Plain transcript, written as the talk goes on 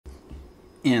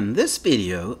In this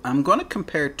video, I'm going to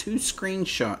compare two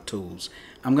screenshot tools.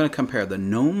 I'm going to compare the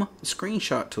Gnome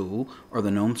Screenshot tool, or the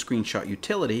Gnome Screenshot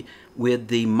utility, with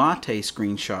the Mate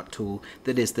Screenshot tool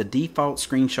that is the default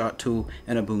screenshot tool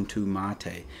in Ubuntu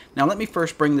Mate. Now let me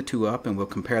first bring the two up and we'll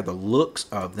compare the looks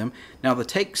of them. Now the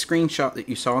Take Screenshot that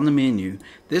you saw in the menu,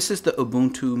 this is the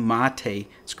Ubuntu Mate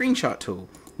Screenshot tool.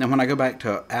 Now when I go back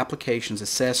to Applications,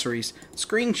 Accessories,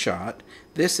 Screenshot,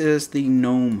 this is the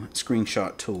Gnome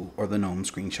Screenshot tool, or the Gnome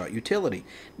Screenshot utility.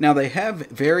 Now they have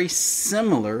very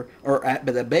similar, but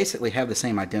they basically have the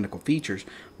same identical features,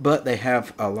 but they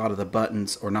have a lot of the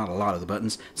buttons, or not a lot of the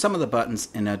buttons, some of the buttons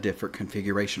in a different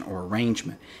configuration or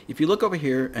arrangement. If you look over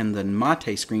here in the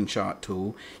Mate Screenshot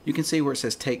tool, you can see where it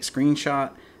says Take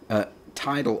Screenshot,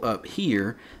 title up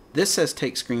here. This says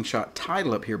Take Screenshot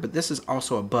title up here, but this is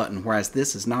also a button, whereas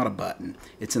this is not a button.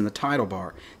 It's in the title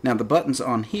bar. Now the buttons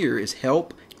on here is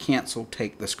Help, Cancel,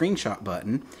 Take the Screenshot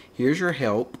button. Here's your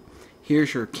Help,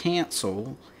 here's your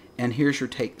Cancel, and here's your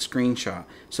Take Screenshot.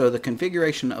 So the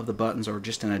configuration of the buttons are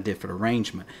just in a different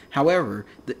arrangement. However,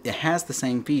 it has the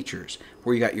same features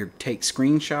where you got your Take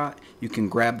Screenshot, you can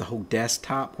grab the whole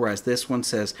desktop, whereas this one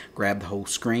says grab the whole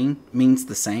screen, means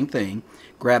the same thing.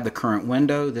 Grab the current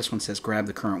window, this one says grab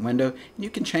the current window. You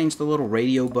can change the little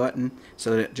radio button so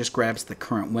that it just grabs the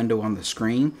current window on the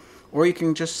screen, or you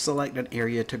can just select an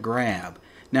area to grab.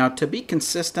 Now to be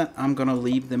consistent, I'm going to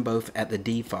leave them both at the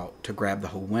default to grab the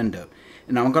whole window.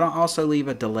 And I'm going to also leave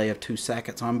a delay of 2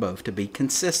 seconds on both to be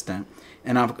consistent.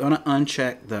 And I'm going to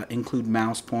uncheck the include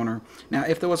mouse pointer. Now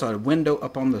if there was a window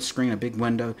up on the screen, a big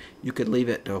window, you could leave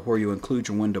it to where you include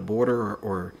your window border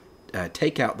or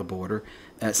take out the border.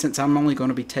 Since I'm only going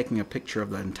to be taking a picture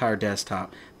of the entire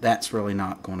desktop, that's really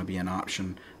not going to be an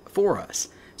option for us.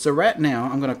 So right now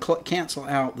I'm going to cancel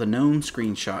out the Gnome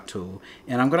Screenshot tool,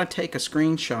 and I'm going to take a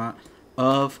screenshot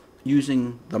of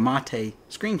using the Mate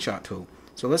Screenshot tool.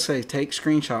 So let's say Take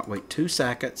Screenshot, wait 2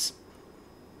 seconds,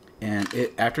 and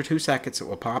after 2 seconds it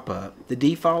will pop up. The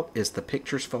default is the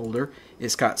Pictures folder.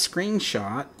 It's got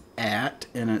Screenshot at,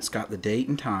 and it's got the date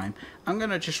and time. I'm going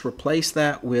to just replace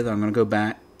that with, I'm going to go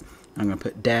back, I'm going to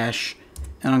put dash,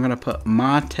 and I'm going to put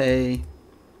Mate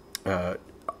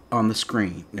on the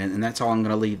screen, and that's all I'm going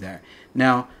to leave there.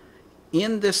 Now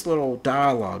in this little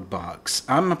dialog box,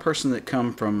 I'm a person that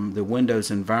come from the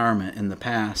Windows environment in the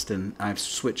past, and I've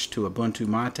switched to Ubuntu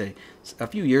Mate a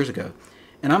few years ago.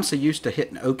 And I'm so used to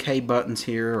hitting OK buttons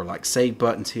here, or like save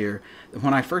buttons here, that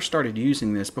when I first started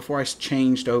using this, before I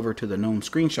changed over to the Gnome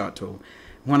Screenshot tool,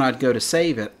 when I'd go to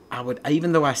save it,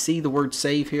 even though I see the word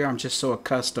save here, I'm just so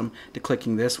accustomed to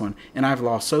clicking this one, and I've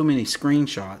lost so many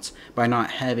screenshots by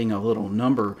not having a little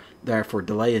number there for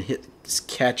delay and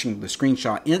catching the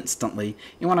screenshot instantly.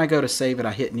 And when I go to save it,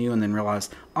 I hit new and then realize,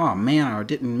 oh man, I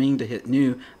didn't mean to hit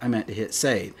new, I meant to hit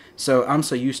save. So I'm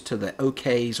so used to the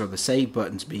OKs or the save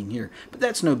buttons being here, but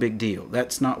that's no big deal.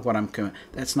 That's not what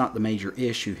that's not the major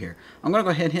issue here. I'm going to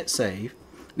go ahead and hit save.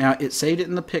 Now it saved it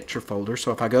in the picture folder,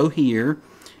 so if I go here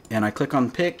and I click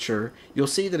on picture, you'll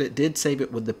see that it did save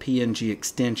it with the PNG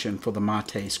extension for the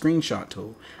Mate Screenshot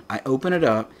tool. I open it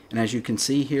up, and as you can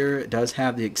see here, it does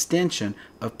have the extension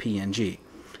of PNG.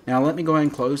 Now let me go ahead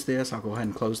and close this. I'll go ahead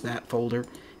and close that folder.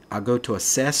 I'll go to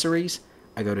Accessories,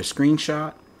 I go to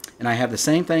Screenshot, and I have the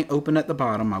same thing open at the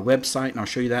bottom, my website, and I'll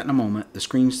show you that in a moment, the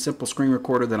simple screen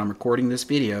recorder that I'm recording this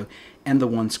video, and the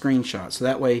one screenshot. So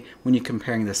that way, when you're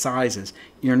comparing the sizes,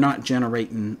 you're not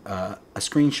generating a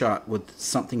screenshot with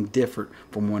something different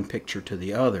from one picture to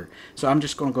the other. So I'm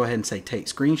just going to go ahead and say Take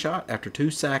Screenshot. After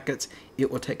 2 seconds, it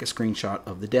will take a screenshot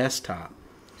of the desktop.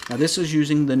 Now this is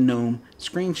using the Gnome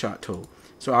Screenshot tool.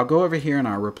 So I'll go over here and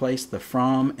I'll replace the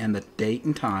from and the date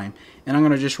and time, and I'm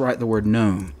going to just write the word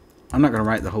Gnome. I'm not going to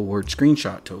write the whole word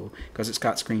Screenshot tool because it's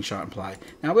got screenshot implied.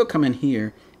 Now we'll come in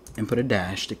here and put a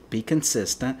dash to be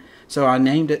consistent. So I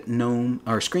named it Gnome,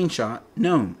 or Screenshot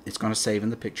Gnome. It's going to save in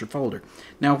the picture folder.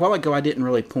 Now a while ago I didn't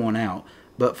really point out,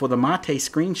 but for the Mate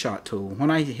Screenshot tool, when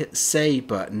I hit save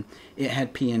button, it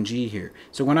had PNG here.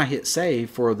 So when I hit save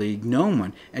for the Gnome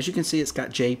one, as you can see, it's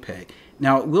got JPEG.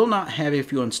 Now it will not have,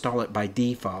 if you install it by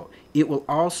default, it will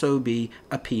also be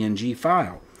a PNG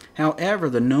file. However,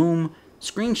 the Gnome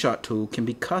Screenshot tool can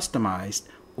be customized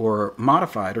or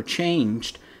modified or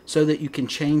changed so that you can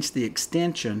change the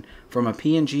extension from a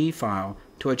PNG file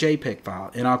to a JPEG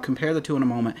file. And I'll compare the two in a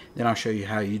moment, then I'll show you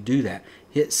how you do that.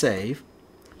 Hit save.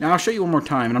 Now I'll show you one more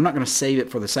time, and I'm not going to save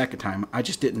it for the second time. I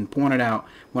just didn't point it out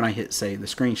when I hit save the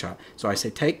screenshot. So I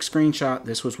say Take Screenshot.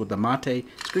 This was with the Mate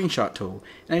Screenshot tool.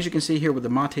 And as you can see here with the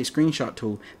Mate Screenshot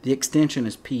tool, the extension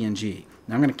is PNG.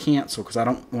 Now I'm going to cancel because I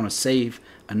don't want to save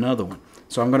another one.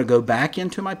 So I'm going to go back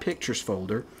into my pictures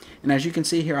folder, and as you can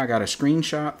see here, I got a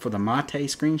screenshot for the Mate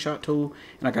screenshot tool,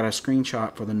 and I got a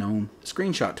screenshot for the Gnome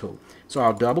screenshot tool. So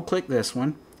I'll double click this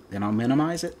one, then I'll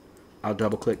minimize it, I'll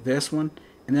double click this one,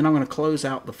 and then I'm going to close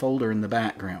out the folder in the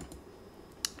background.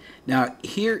 Now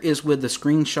here is with the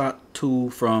screenshot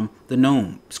tool from the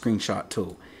Gnome screenshot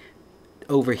tool.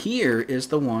 Over here is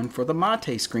the one for the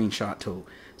Mate screenshot tool.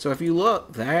 So if you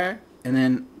look there and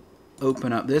then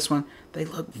open up this one, they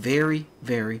look very,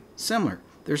 very similar.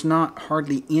 There's not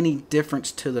hardly any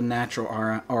difference to the natural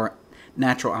eye or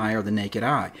the naked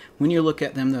eye. When you look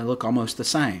at them, they look almost the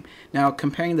same. Now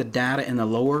comparing the data in the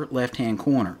lower left hand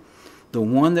corner, the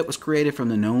one that was created from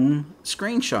the Gnome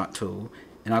screenshot tool,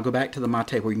 and I'll go back to the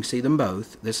Mate where you can see them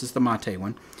both. This is the Mate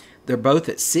one. They're both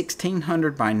at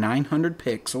 1600 by 900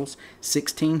 pixels,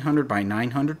 1600 by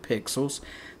 900 pixels.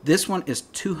 This one is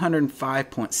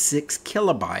 205.6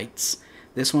 kilobytes.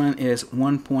 This one is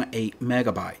 1.8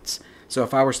 megabytes. So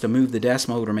if I was to move the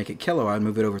decimal or make it kilo, I'd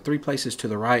move it over 3 places to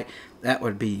the right. That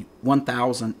would be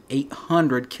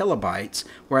 1,800 kilobytes,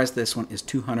 whereas this one is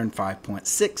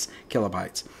 205.6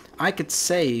 kilobytes. I could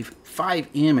save 5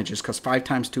 images, because 5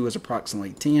 times 2 is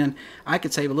approximately 10. I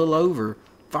could save a little over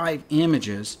 5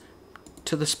 images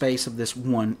to the space of this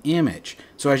one image.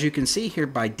 So as you can see here,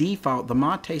 by default, the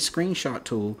Mate screenshot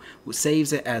tool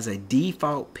saves it as a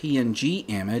default PNG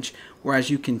image,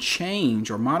 whereas you can change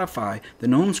or modify the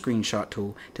Gnome screenshot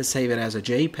tool to save it as a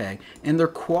JPEG, and their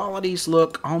qualities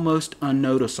look almost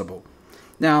unnoticeable.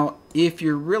 Now, if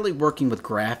you're really working with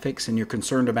graphics and you're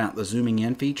concerned about the zooming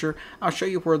in feature, I'll show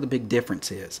you where the big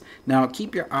difference is. Now,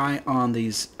 keep your eye on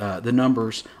these the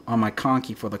numbers on my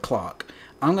conky for the clock.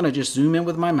 I'm going to just zoom in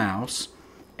with my mouse,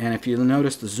 and if you'll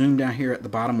notice the zoom down here at the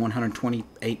bottom,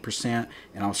 128%,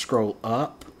 and I'll scroll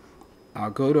up.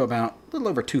 I'll go to about a little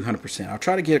over 200%. I'll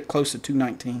try to get close to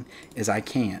 219 as I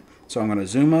can. So I'm going to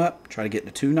zoom up, try to get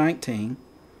to 219.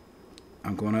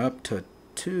 I'm going up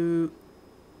to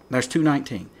there's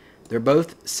 219. They're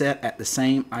both set at the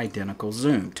same identical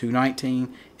zoom,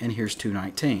 219, and here's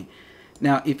 219.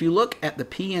 Now, if you look at the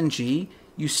PNG,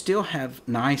 you still have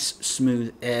nice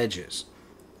smooth edges.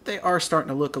 They are starting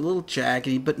to look a little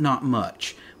jaggedy, but not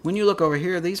much. When you look over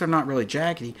here, these are not really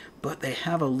jaggedy, but they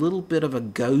have a little bit of a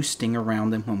ghosting around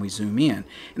them when we zoom in.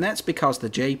 And that's because the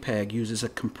JPEG uses a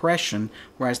compression,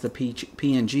 whereas the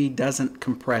PNG doesn't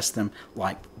compress them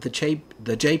like the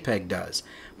JPEG does.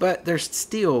 But there's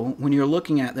still, when you're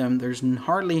looking at them, there's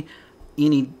hardly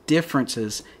any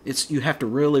differences. You have to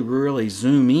really, really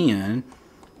zoom in.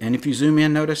 And if you zoom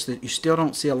in, notice that you still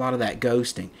don't see a lot of that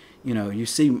ghosting. You know, you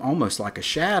see almost like a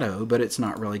shadow, but it's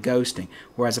not really ghosting.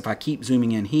 Whereas if I keep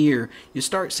zooming in here, you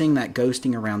start seeing that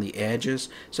ghosting around the edges.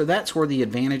 So that's where the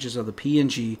advantages of the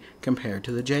PNG compared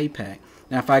to the JPEG.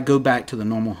 Now if I go back to the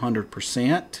normal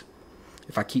 100%,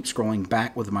 if I keep scrolling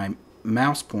back with my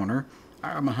mouse pointer,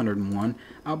 I'm 101.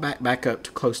 I'll back up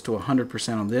to close to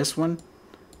 100% on this one.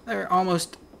 They're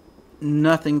almost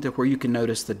nothing to where you can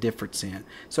notice the difference in.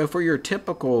 So for your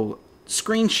typical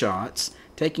screenshots,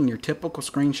 taking your typical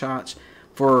screenshots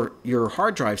for your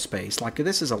hard drive space, like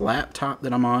this is a laptop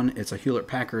that I'm on. It's a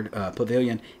Hewlett-Packard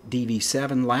Pavilion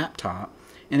DV7 laptop,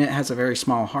 and it has a very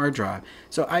small hard drive.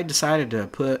 So I decided to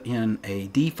put in a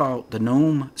default, the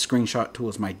Gnome screenshot tool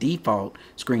is my default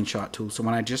screenshot tool. So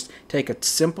when I just take a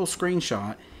simple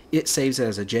screenshot, it saves it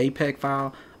as a JPEG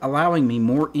file, allowing me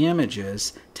more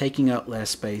images, taking up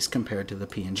less space compared to the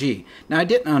PNG. Now I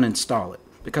didn't uninstall it,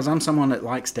 because I'm someone that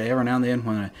likes to every now and then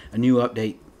when a new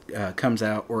update comes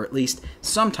out, or at least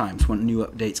sometimes when new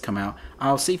updates come out,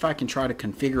 I'll see if I can try to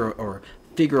configure or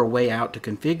figure a way out to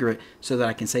configure it so that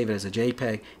I can save it as a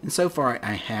JPEG, and so far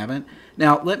I haven't.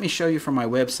 Now let me show you from my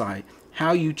website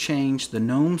how you change the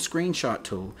Gnome screenshot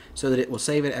tool so that it will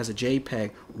save it as a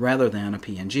JPEG rather than a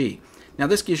PNG. Now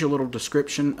this gives you a little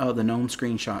description of the Gnome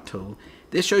screenshot tool.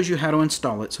 This shows you how to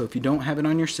install it. So if you don't have it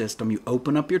on your system, you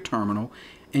open up your terminal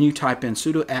and you type in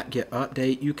sudo apt-get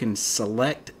update. You can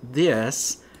select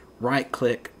this, right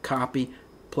click, copy,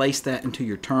 place that into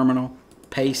your terminal,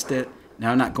 paste it.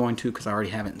 Now I'm not going to because I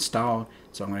already have it installed,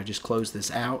 so I'm going to just close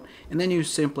this out, and then you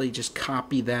simply just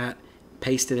copy that,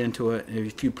 paste it into it.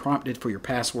 If you prompted for your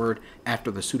password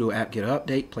after the sudo apt-get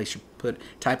update,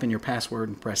 type in your password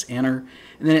and press enter,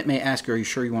 and then it may ask you, are you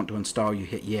sure you want to install? You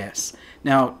hit yes.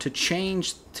 Now to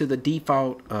change to the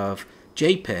default of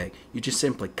JPEG, you just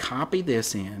simply copy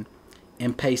this in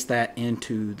and paste that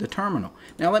into the terminal.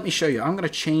 Now let me show you. I'm going to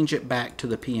change it back to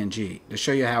the PNG to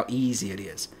show you how easy it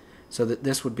is, so that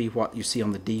this would be what you see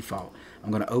on the default.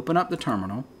 I'm going to open up the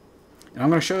terminal, and I'm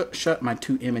going to shut my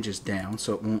two images down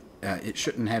so it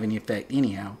shouldn't have any effect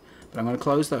anyhow, but I'm going to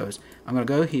close those. I'm going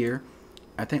to go here,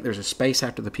 I think there's a space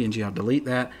after the PNG. I'll delete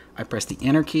that. I press the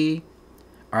Enter key.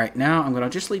 All right, now I'm going to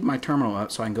just leave my terminal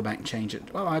up so I can go back and change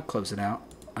it. Well, I'll close it out.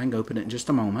 I can open it in just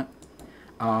a moment.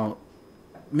 I'll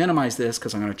minimize this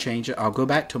because I'm going to change it. I'll go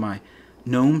back to my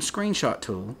Gnome Screenshot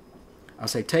tool. I'll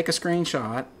say take a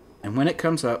screenshot, and when it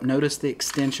comes up, notice the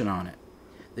extension on it.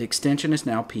 The extension is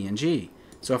now PNG.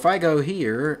 So if I go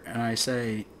here and I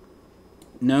say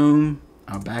Gnome,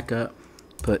 I'll back up,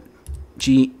 put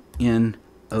GNOME.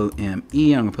 I'm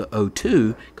going to put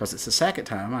 02 because it's the second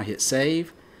time. I hit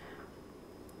save.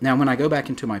 Now when I go back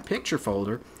into my picture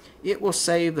folder, it will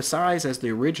save the size as the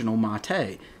original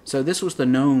Mate. So this was the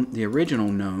Gnome, the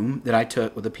original Gnome that I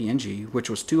took with the PNG, which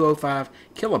was 205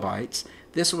 kilobytes.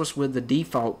 This was with the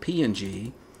default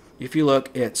PNG. If you look,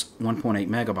 it's 1.8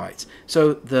 megabytes.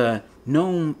 So the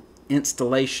Gnome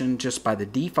installation, just by the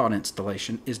default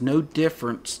installation, is no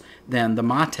different than the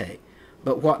Mate.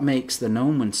 But what makes the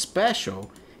Gnome one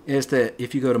special is that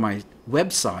if you go to my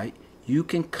website, you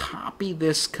can copy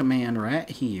this command right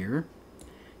here.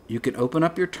 You can open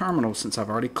up your terminal. Since I've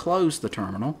already closed the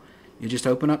terminal, you just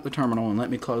open up the terminal, and let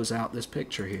me close out this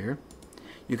picture here.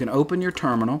 You can open your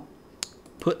terminal,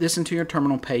 put this into your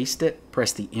terminal, paste it,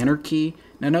 press the Enter key.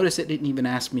 Now notice it didn't even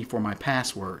ask me for my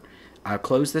password. I'll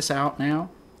close this out now.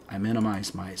 I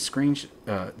minimize my screen,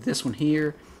 this one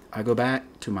here. I go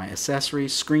back to my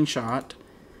accessories, screenshot.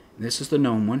 This is the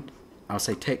Gnome one. I'll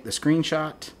say take the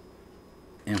screenshot,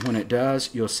 and when it does,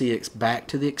 you'll see it's back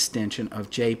to the extension of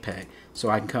JPEG. So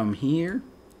I can come here,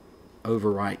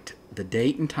 overwrite the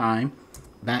date and time,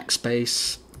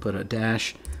 backspace, put a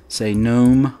dash, say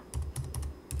Gnome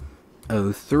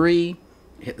 03,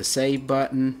 hit the save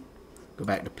button, go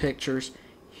back to pictures.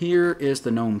 Here is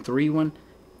the Gnome 3 one.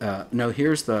 No,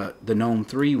 here's the Gnome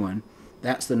 3 one.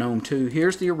 That's the Gnome 2.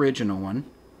 Here's the original one.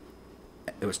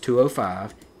 It was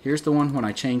 205. Here's the one when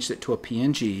I changed it to a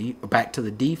PNG, back to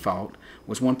the default,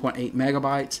 was 1.8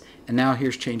 megabytes. And now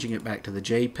here's changing it back to the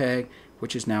JPEG,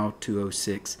 which is now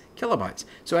 206 kilobytes.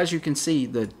 So as you can see,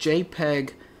 the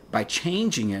JPEG, by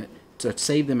changing it to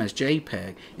save them as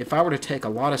JPEG, if I were to take a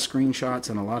lot of screenshots,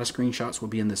 and a lot of screenshots would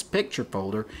be in this picture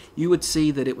folder, you would see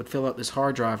that it would fill up this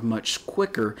hard drive much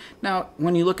quicker. Now,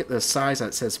 when you look at the size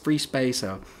that says free space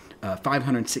of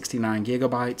 569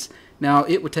 gigabytes, now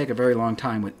it would take a very long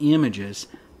time with images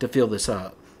to fill this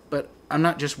up. But I'm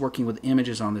not just working with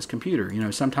images on this computer. You know,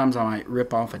 sometimes I might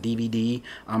rip off a DVD.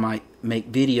 I might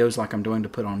make videos like I'm doing to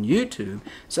put on YouTube.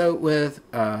 So with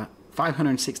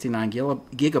 569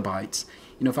 gigabytes,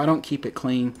 you know, if I don't keep it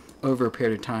clean over a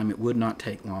period of time, it would not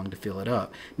take long to fill it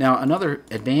up. Now, another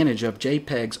advantage of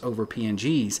JPEGs over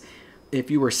PNGs,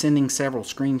 if you were sending several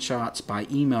screenshots by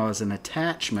email as an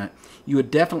attachment, you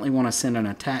would definitely want to send an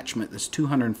attachment that's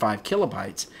 205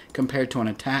 kilobytes compared to an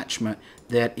attachment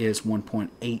that is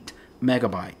 1.8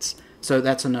 megabytes. So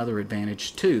that's another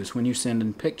advantage too, is when you send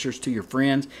in pictures to your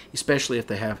friends, especially if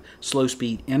they have slow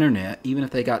speed internet, even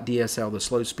if they got DSL, the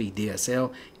slow speed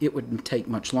DSL, it wouldn't take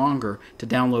much longer to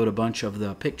download a bunch of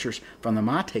the pictures from the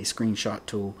Mate screenshot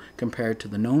tool compared to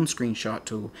the Gnome screenshot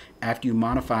tool after you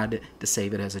modified it to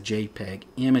save it as a JPEG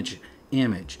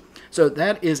image. So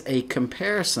that is a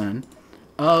comparison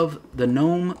of the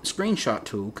Gnome Screenshot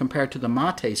tool compared to the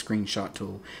Mate Screenshot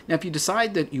tool. Now, if you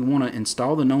decide that you want to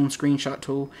install the Gnome Screenshot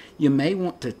tool, you may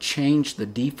want to change the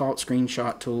default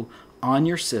Screenshot tool on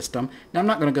your system. Now, I'm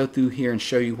not going to go through here and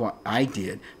show you what I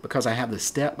did because I have the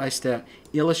step-by-step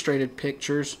illustrated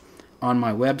pictures on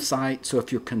my website. So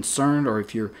if you're concerned or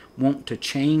if you want to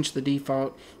change the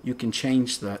default, you can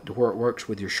change to where it works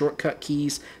with your shortcut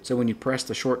keys. So when you press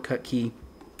the shortcut key,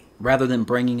 rather than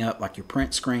bringing up like your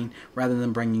print screen, rather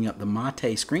than bringing up the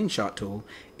Mate Screenshot tool,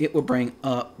 it will bring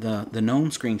up the Gnome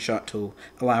Screenshot tool,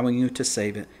 allowing you to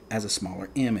save it as a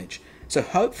smaller image. So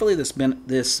hopefully this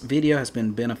video has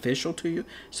been beneficial to you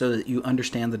so that you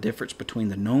understand the difference between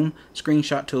the Gnome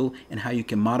Screenshot tool and how you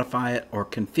can modify it or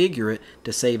configure it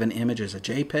to save an image as a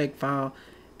JPEG file,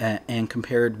 and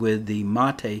compared with the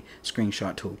Mate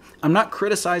Screenshot tool. I'm not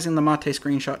criticizing the Mate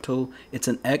Screenshot tool. It's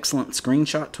an excellent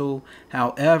screenshot tool.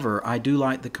 However, I do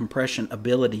like the compression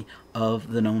ability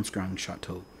of the Gnome Screenshot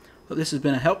tool. Hope this has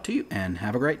been a help to you, and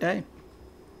have a great day.